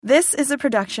This is a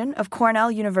production of Cornell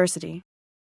University.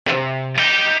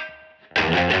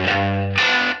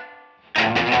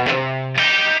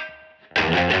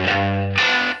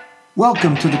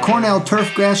 Welcome to the Cornell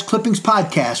Turfgrass Clippings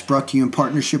Podcast, brought to you in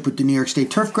partnership with the New York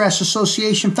State Turfgrass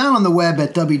Association, found on the web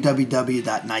at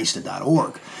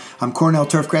www.nista.org. I'm Cornell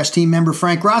Turfgrass team member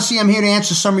Frank Rossi. I'm here to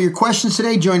answer some of your questions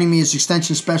today. Joining me is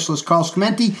Extension Specialist Carl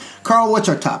Scamenti. Carl, what's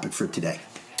our topic for today?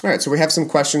 All right, so we have some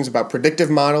questions about predictive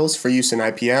models for use in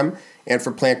IPM and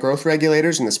for plant growth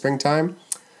regulators in the springtime.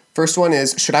 First one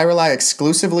is, should I rely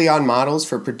exclusively on models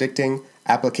for predicting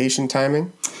application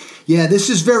timing? Yeah, this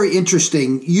is very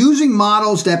interesting. Using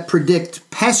models that predict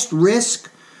pest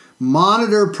risk,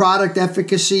 monitor product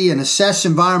efficacy, and assess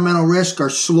environmental risk are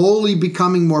slowly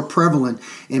becoming more prevalent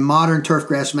in modern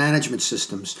turfgrass management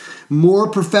systems. More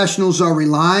professionals are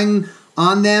relying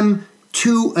on them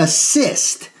to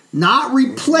assist, not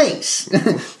replace,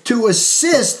 to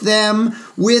assist them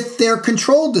with their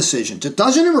control decisions. It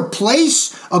doesn't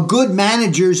replace a good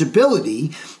manager's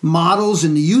ability. Models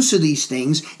and the use of these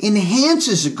things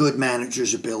enhances a good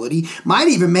manager's ability, might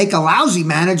even make a lousy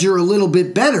manager a little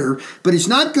bit better, but it's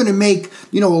not going to make,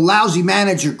 a lousy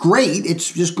manager great.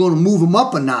 It's just going to move them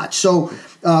up a notch. So,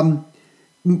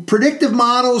 predictive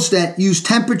models that use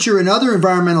temperature and other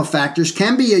environmental factors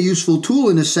can be a useful tool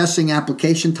in assessing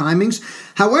application timings.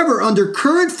 However, under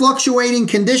current fluctuating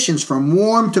conditions from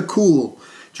warm to cool,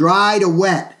 dry to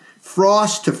wet,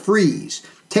 frost to freeze,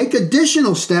 take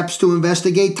additional steps to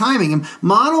investigate timing. And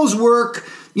models work,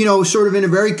 sort of in a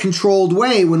very controlled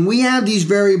way. When we have these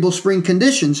variable spring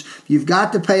conditions, you've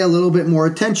got to pay a little bit more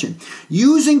attention.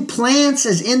 Using plants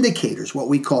as indicators, what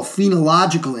we call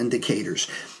phenological indicators,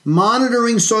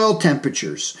 monitoring soil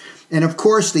temperatures, and of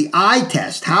course the eye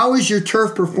test. How is your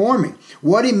turf performing?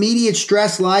 What immediate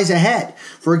stress lies ahead?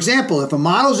 For example, if a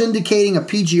model's indicating a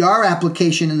PGR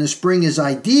application in the spring is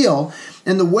ideal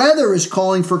and the weather is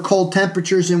calling for cold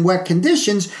temperatures and wet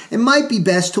conditions, it might be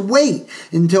best to wait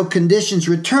until conditions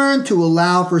return to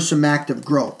allow for some active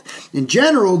growth. In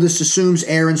general, this assumes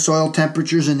air and soil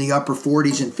temperatures in the upper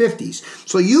 40s and 50s.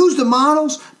 So use the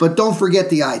models, but don't forget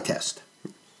the eye test.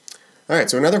 All right,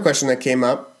 so another question that came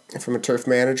up from a turf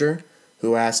manager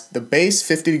who asked, the base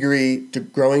 50-degree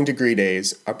growing degree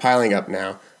days are piling up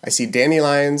now. I see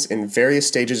dandelions in various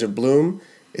stages of bloom.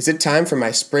 Is it time for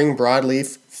my spring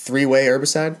broadleaf three-way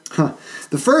herbicide?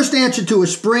 The first answer to a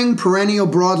spring perennial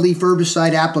broadleaf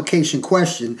herbicide application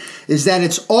question is that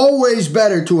it's always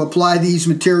better to apply these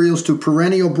materials to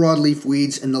perennial broadleaf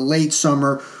weeds in the late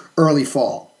summer, early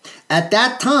fall. At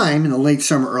that time, in the late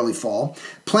summer, early fall,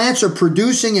 plants are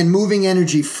producing and moving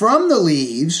energy from the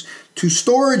leaves to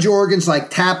storage organs like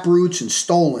taproots and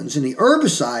stolons, and the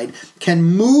herbicide can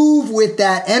move with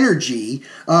that energy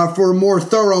for more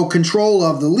thorough control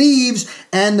of the leaves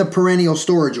and the perennial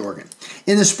storage organ.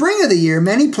 In the spring of the year,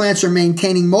 many plants are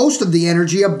maintaining most of the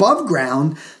energy above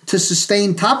ground to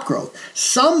sustain top growth.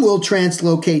 Some will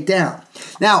translocate down.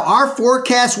 Now, our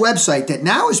forecast website that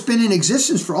now has been in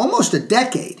existence for almost a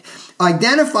decade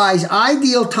identifies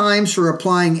ideal times for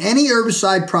applying any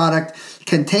herbicide product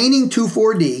containing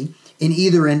 2,4-D in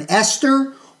either an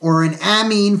ester or an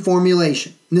amine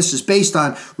formulation. And this is based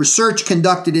on research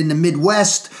conducted in the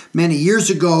Midwest many years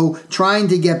ago, trying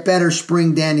to get better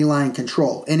spring dandelion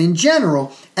control. And in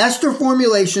general, ester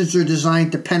formulations are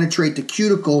designed to penetrate the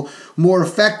cuticle more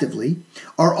effectively,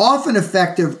 are often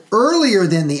effective earlier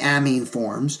than the amine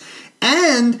forms,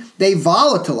 and they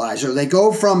volatilize, or they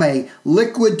go from a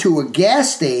liquid to a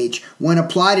gas stage when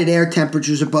applied at air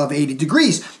temperatures above 80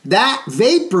 degrees. That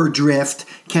vapor drift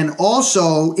can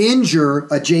also injure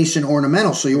adjacent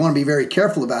ornamentals, so you want to be very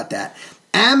careful about that.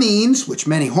 Amines, which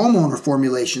many homeowner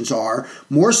formulations are,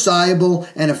 more soluble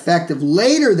and effective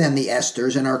later than the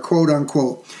esters and are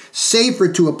quote-unquote safer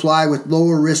to apply with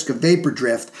lower risk of vapor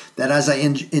drift that, as I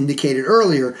indicated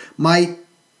earlier, might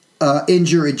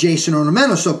injure adjacent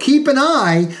ornamentals. So keep an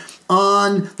eye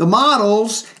on the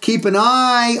models, keep an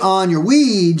eye on your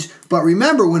weeds, but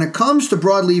remember, when it comes to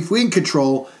broadleaf weed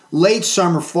control, late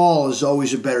summer, fall is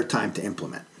always a better time to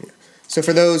implement. So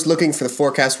for those looking for the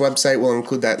forecast website, we'll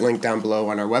include that link down below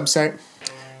on our website.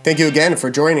 Thank you again for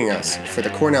joining us for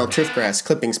the Cornell Turfgrass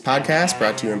Clippings Podcast,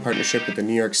 brought to you in partnership with the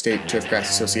New York State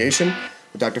Turfgrass Association.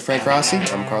 With Dr. Frank Rossi,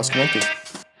 I'm Carl Scamenti.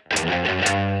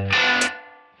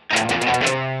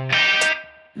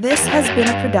 This has been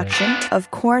a production of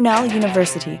Cornell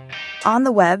University, on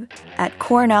the web at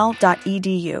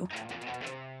cornell.edu.